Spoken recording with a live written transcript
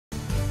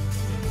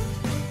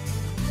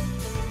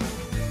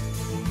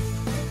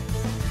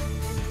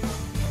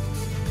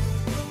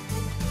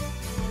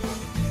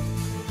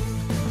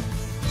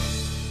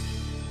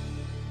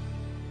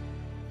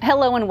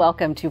Hello and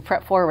welcome to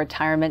Prep for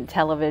Retirement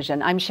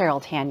Television. I'm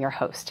𝗱𝗫, your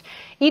host.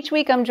 Each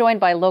week I'm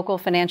joined by local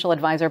financial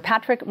advisor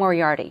Patrick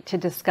Moriarty to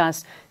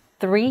discuss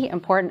three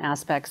important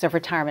aspects of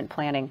retirement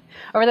planning.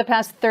 Over the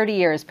past 30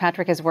 years,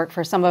 Patrick has worked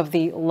for some of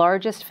the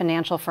largest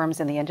financial firms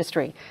in the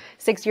industry.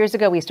 6 years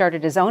ago, he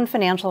started his own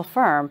financial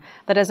firm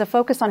that has a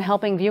focus on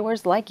helping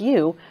viewers like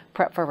you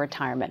prep for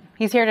retirement.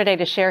 He's here today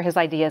to share his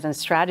ideas and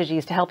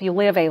strategies to help you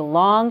live a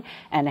long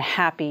and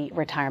happy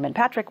retirement.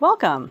 Patrick,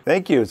 welcome.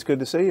 Thank you. It's good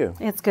to see you.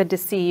 It's good to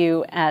see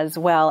you as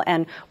well.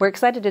 And we're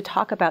excited to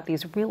talk about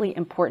these really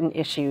important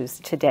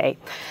issues today.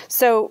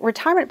 So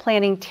retirement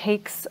planning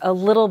takes a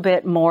little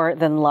bit more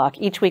than luck.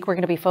 Each week, we're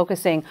going to be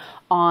focusing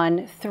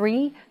on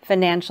three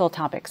financial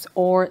topics,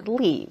 or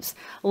leaves,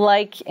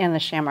 like in the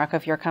shamrock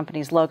of your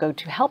company's logo,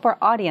 to help our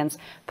audience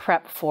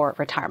prep for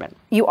retirement.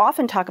 You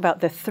often talk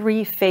about the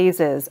three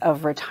phases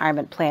of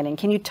retirement planning.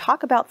 Can you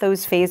talk about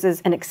those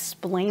phases and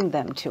explain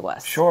them to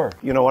us? Sure.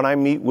 You know, when I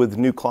meet with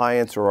new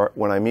clients or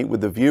when I meet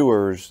with the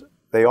viewers,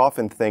 they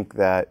often think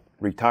that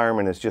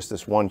retirement is just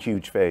this one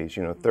huge phase,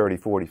 30,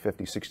 40,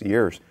 50, 60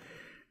 years.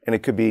 And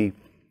it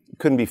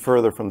couldn't be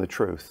further from the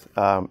truth.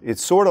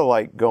 It's sort of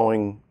like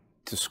going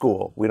to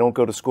school. We don't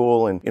go to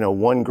school in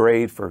one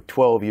grade for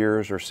 12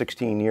 years or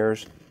 16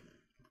 years.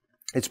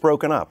 It's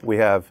broken up. We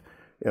have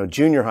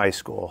junior high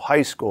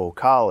school,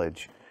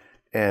 college,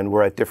 and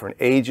we're at different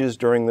ages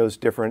during those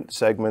different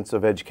segments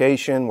of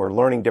education. We're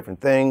learning different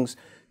things,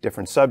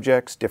 different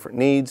subjects, different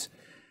needs.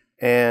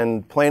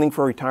 And planning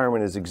for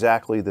retirement is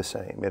exactly the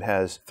same. It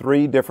has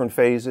three different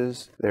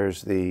phases.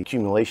 There's the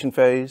accumulation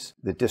phase,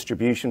 the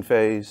distribution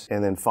phase,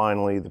 and then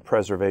finally the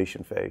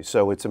preservation phase.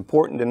 So it's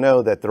important to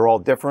know that they're all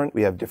different.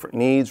 We have different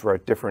needs. We're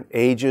at different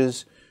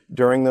ages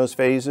during those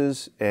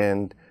phases.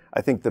 And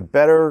I think the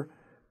better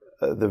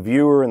the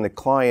viewer and the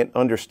client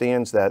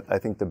understands that, I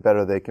think the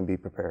better they can be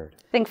prepared.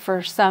 I think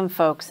for some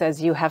folks,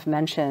 as you have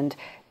mentioned,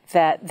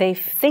 that they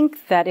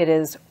think that it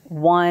is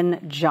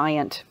one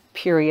giant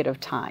period of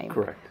time.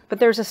 Correct. But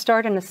there's a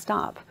start and a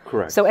stop.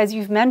 Correct. So as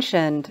you've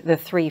mentioned the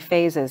three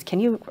phases, can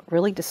you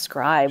really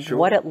describe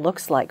what it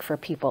looks like for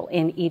people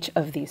in each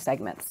of these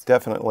segments?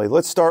 Definitely.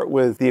 Let's start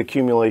with the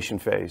accumulation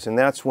phase. And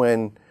that's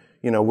when,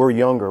 we're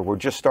younger. We're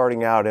just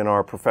starting out in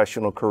our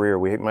professional career.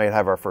 We might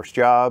have our first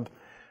job.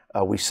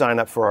 We sign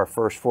up for our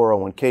first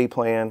 401k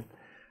plan.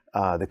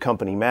 The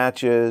company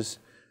matches.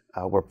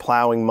 We're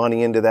plowing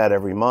money into that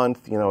every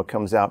month. It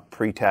comes out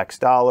pre-tax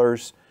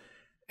dollars.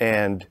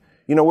 And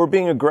we're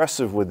being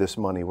aggressive with this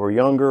money. We're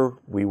younger.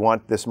 We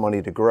want this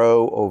money to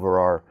grow over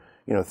our,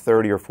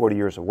 30 or 40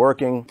 years of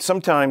working.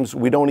 Sometimes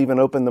we don't even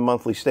open the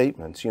monthly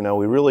statements. We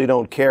really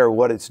don't care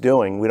what it's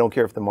doing. We don't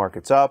care if the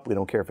market's up. We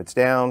don't care if it's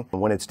down.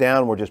 When it's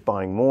down, we're just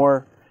buying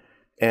more.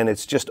 And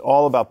it's just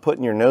all about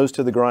putting your nose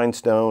to the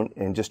grindstone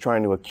and just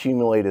trying to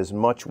accumulate as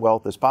much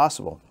wealth as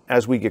possible.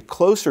 As we get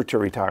closer to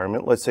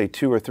retirement, let's say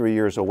 2 or 3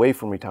 years away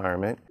from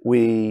retirement,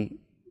 we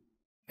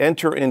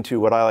enter into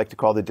what I like to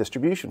call the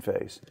distribution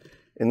phase.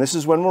 And this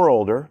is when we're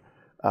older,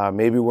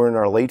 maybe we're in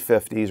our late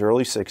 50s,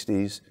 early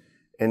 60s,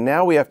 and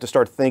now we have to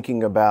start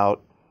thinking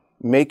about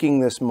making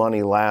this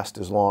money last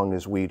as long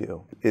as we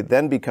do. It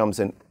then becomes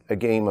a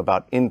game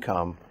about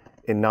income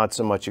and not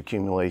so much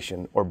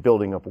accumulation or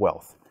building up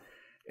wealth.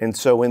 And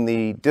so in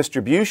the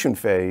distribution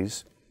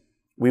phase,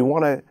 we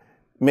want to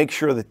make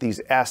sure that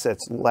these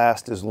assets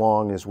last as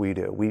long as we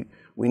do.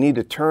 We need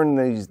to turn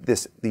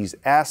these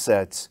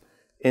assets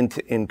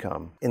into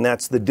income. And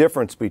that's the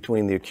difference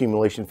between the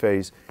accumulation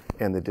phase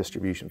and the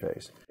distribution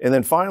phase. And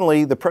then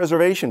finally, the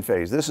preservation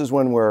phase. This is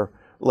when we're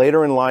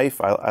later in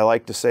life. I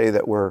like to say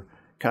that we're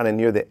kind of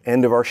near the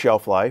end of our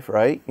shelf life,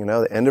 right?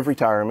 The end of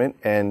retirement,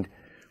 and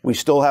we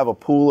still have a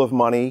pool of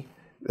money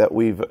that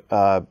we've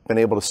been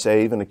able to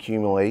save and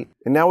accumulate.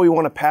 And now we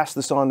want to pass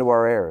this on to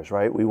our heirs,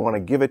 right? We want to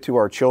give it to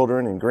our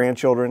children and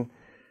grandchildren.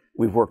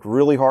 We've worked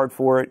really hard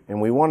for it, and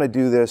we want to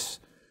do this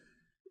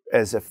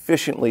as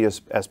efficiently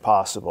as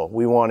possible.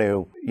 We want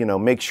to,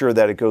 make sure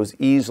that it goes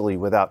easily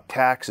without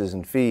taxes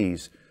and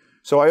fees.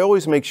 So I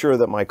always make sure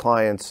that my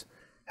clients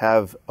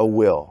have a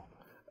will,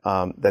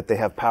 that they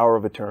have power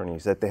of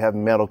attorneys, that they have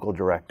medical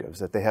directives,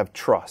 that they have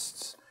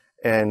trusts.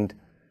 And,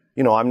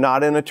 I'm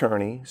not an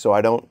attorney, so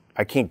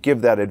I can't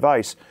give that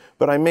advice,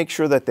 but I make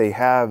sure that they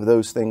have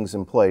those things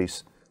in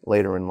place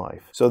later in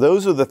life. So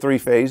those are the three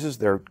phases.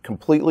 They're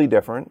completely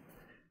different,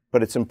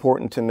 but it's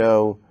important to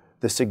know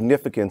the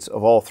significance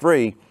of all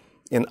three.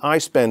 And I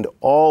spend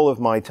all of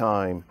my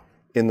time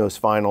in those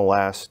final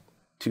last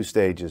two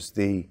stages,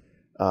 the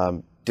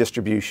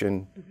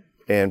distribution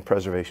and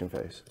preservation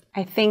phase.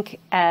 I think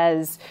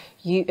as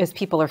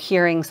people are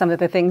hearing some of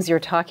the things you're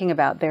talking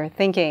about, they're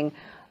thinking,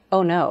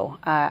 oh no,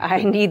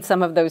 I need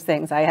some of those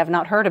things. I have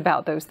not heard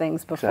about those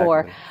things before.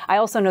 Exactly. I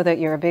also know that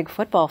you're a big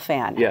football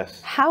fan. Yes.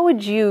 How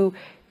would you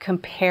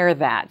compare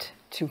that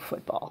to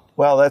football?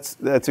 Well,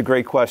 that's a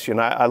great question.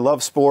 I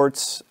love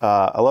sports.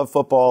 I love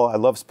football. I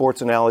love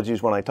sports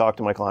analogies when I talk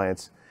to my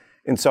clients.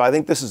 And so I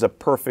think this is a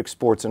perfect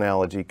sports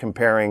analogy,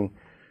 comparing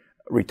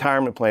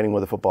retirement planning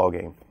with a football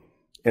game.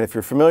 And if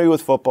you're familiar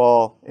with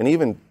football and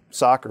even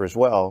soccer as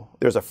well,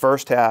 there's a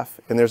first half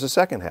and there's a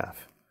second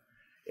half.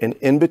 And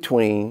in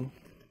between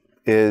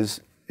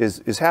is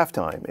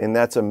halftime. And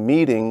that's a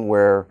meeting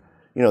where,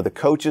 you know, the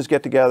coaches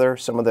get together,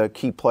 some of the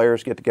key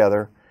players get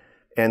together,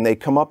 and they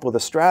come up with a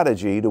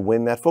strategy to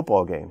win that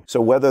football game. So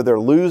whether they're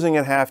losing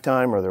at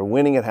halftime or they're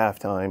winning at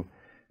halftime,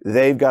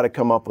 they've got to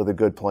come up with a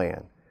good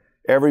plan.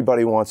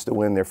 Everybody wants to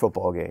win their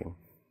football game.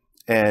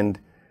 And,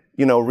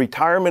 you know,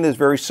 retirement is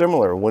very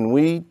similar. When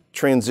we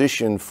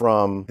transition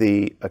from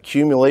the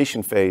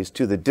accumulation phase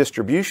to the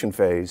distribution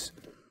phase,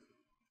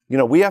 you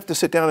know, we have to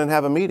sit down and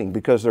have a meeting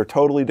because they're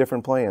totally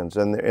different plans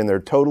and they're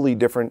totally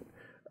different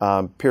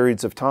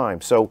periods of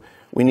time. So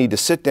we need to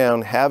sit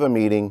down, have a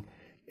meeting,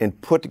 and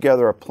put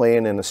together a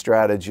plan and a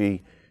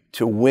strategy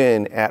to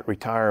win at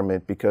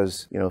retirement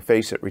because, you know,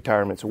 face it,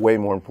 retirement's way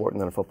more important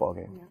than a football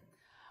game. Yeah.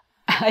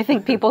 I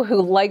think people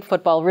who like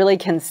football really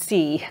can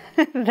see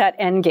that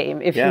end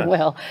game, if you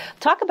will.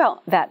 Talk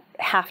about that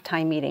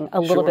halftime meeting a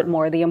little bit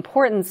more, the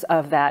importance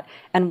of that,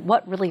 and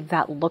what really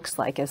that looks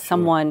like as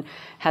someone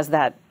has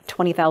that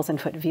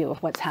 20,000-foot view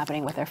of what's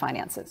happening with their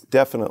finances.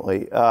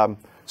 Definitely.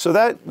 So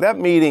that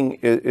meeting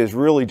is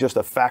really just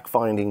a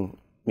fact-finding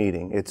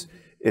meeting.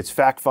 It's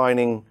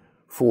fact-finding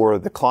for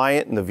the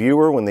client and the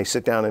viewer when they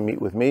sit down and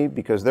meet with me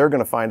because they're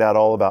going to find out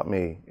all about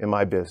me and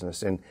my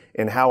business and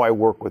how I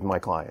work with my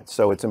clients.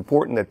 So it's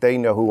important that they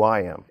know who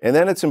I am. And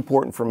then it's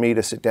important for me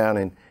to sit down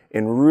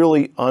and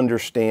really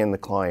understand the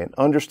client,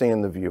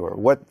 understand the viewer.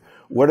 What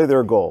are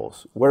their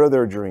goals? What are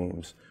their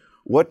dreams?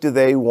 What do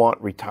they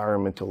want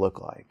retirement to look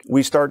like?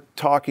 We start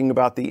talking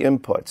about the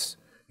inputs.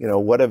 You know,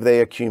 what have they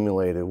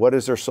accumulated? What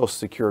does their Social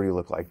Security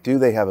look like? Do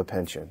they have a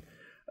pension?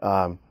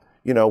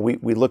 You know,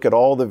 we look at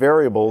all the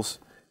variables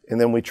and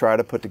then we try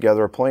to put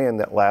together a plan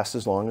that lasts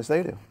as long as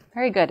they do.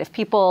 Very good. If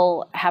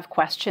people have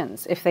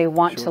questions, if they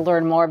want to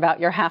learn more about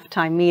your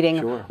halftime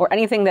meeting or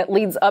anything that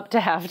leads up to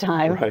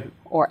halftime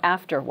or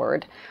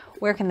afterward,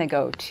 where can they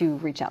go to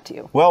reach out to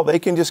you? Well, they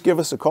can just give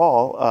us a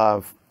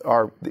call.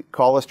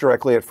 Call us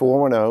directly at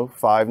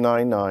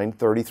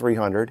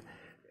 410-599-3300.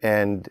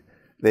 And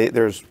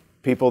there's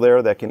people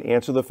there that can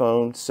answer the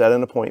phone, set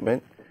an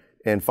appointment,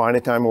 and find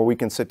a time where we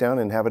can sit down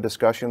and have a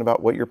discussion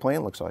about what your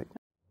plan looks like.